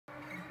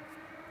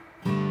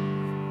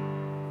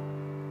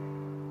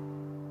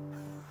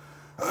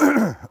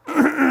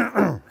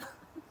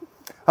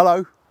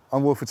Hello,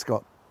 I'm Woolford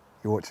Scott.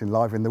 You're watching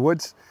Live in the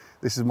Woods.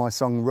 This is my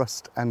song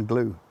Rust and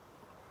Glue.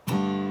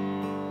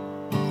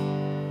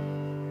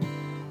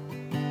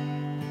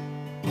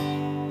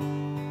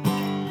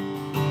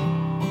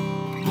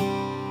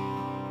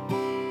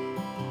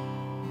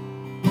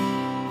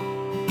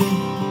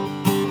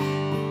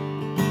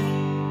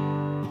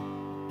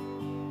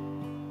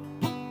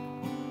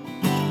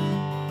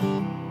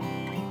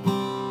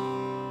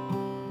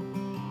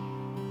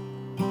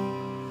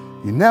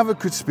 You never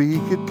could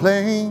speak it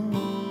plain,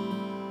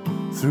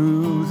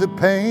 through the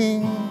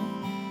pain,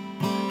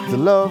 the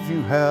love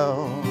you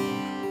held.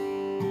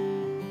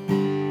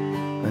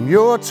 And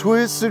your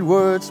twisted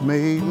words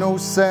made no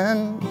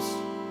sense,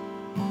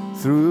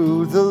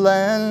 through the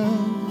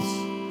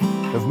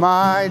lens of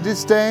my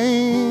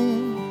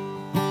disdain.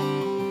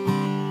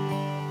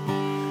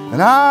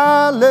 And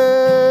I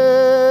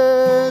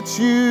let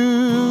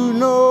you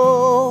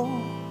know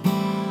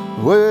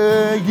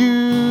where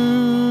you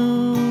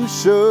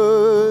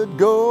should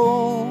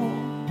go,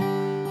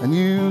 and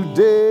you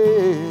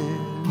did,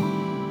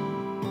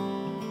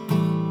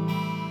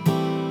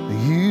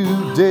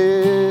 you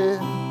did.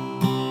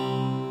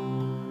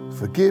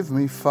 Forgive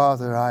me,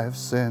 Father, I have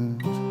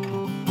sinned.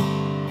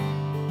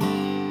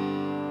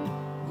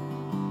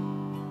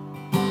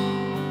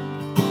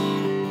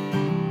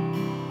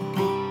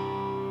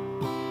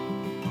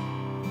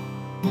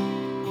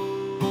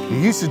 You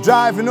used to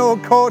drive an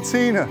old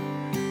Cortina,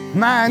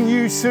 man,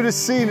 you should have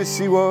seen her,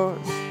 she was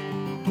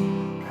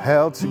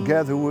held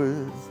together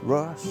with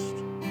rust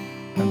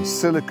and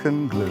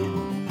silicone glue.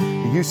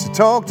 You used to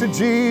talk to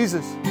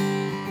Jesus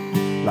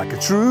like a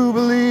true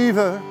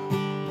believer.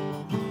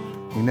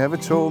 He never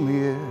told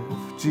me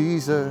if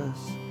Jesus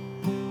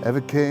ever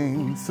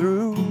came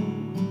through.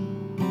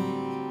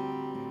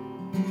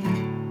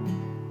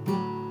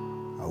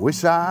 I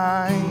wish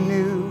I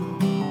knew.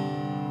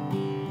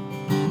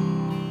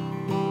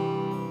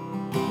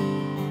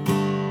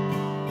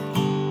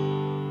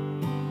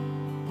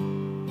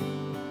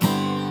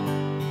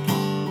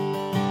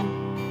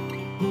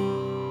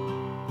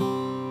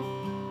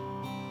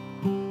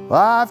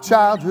 I've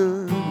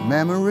childhood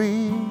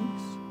memories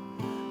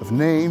of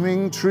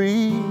naming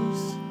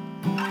trees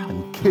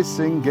and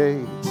kissing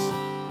gates.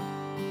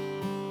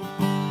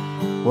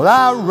 Well,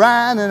 I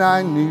ran and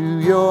I knew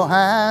your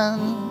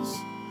hands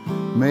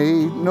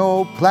made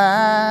no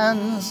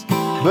plans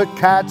but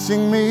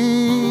catching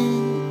me,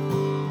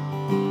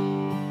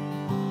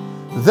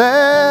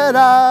 that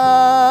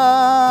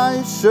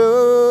I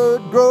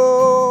should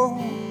grow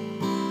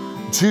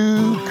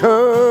to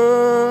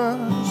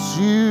curse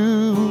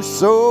you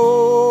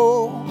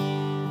so,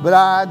 but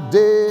I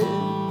did.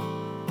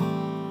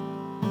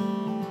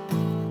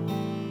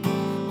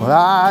 Well,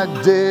 I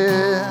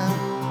did.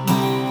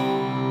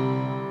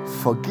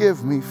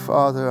 Forgive me,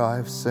 Father, I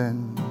have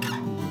sinned.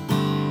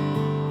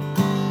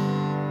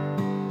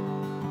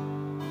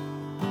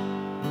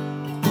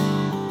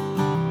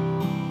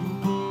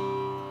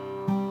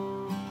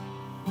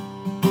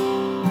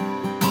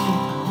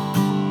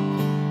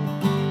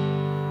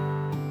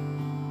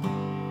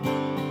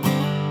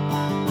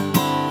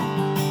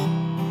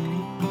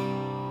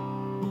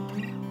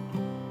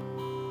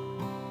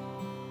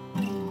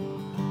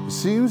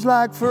 Seems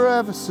like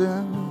forever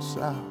since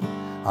our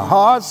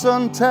hearts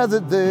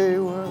untethered, they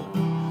were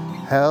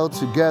held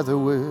together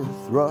with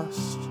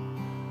rust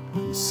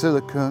and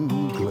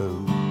silicone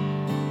glue.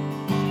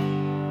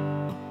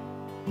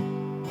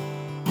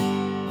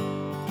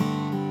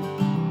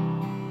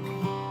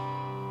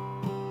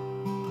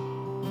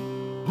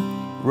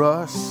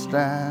 Rust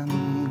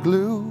and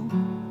glue,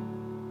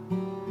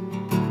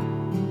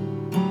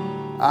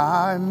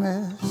 I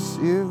miss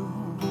you.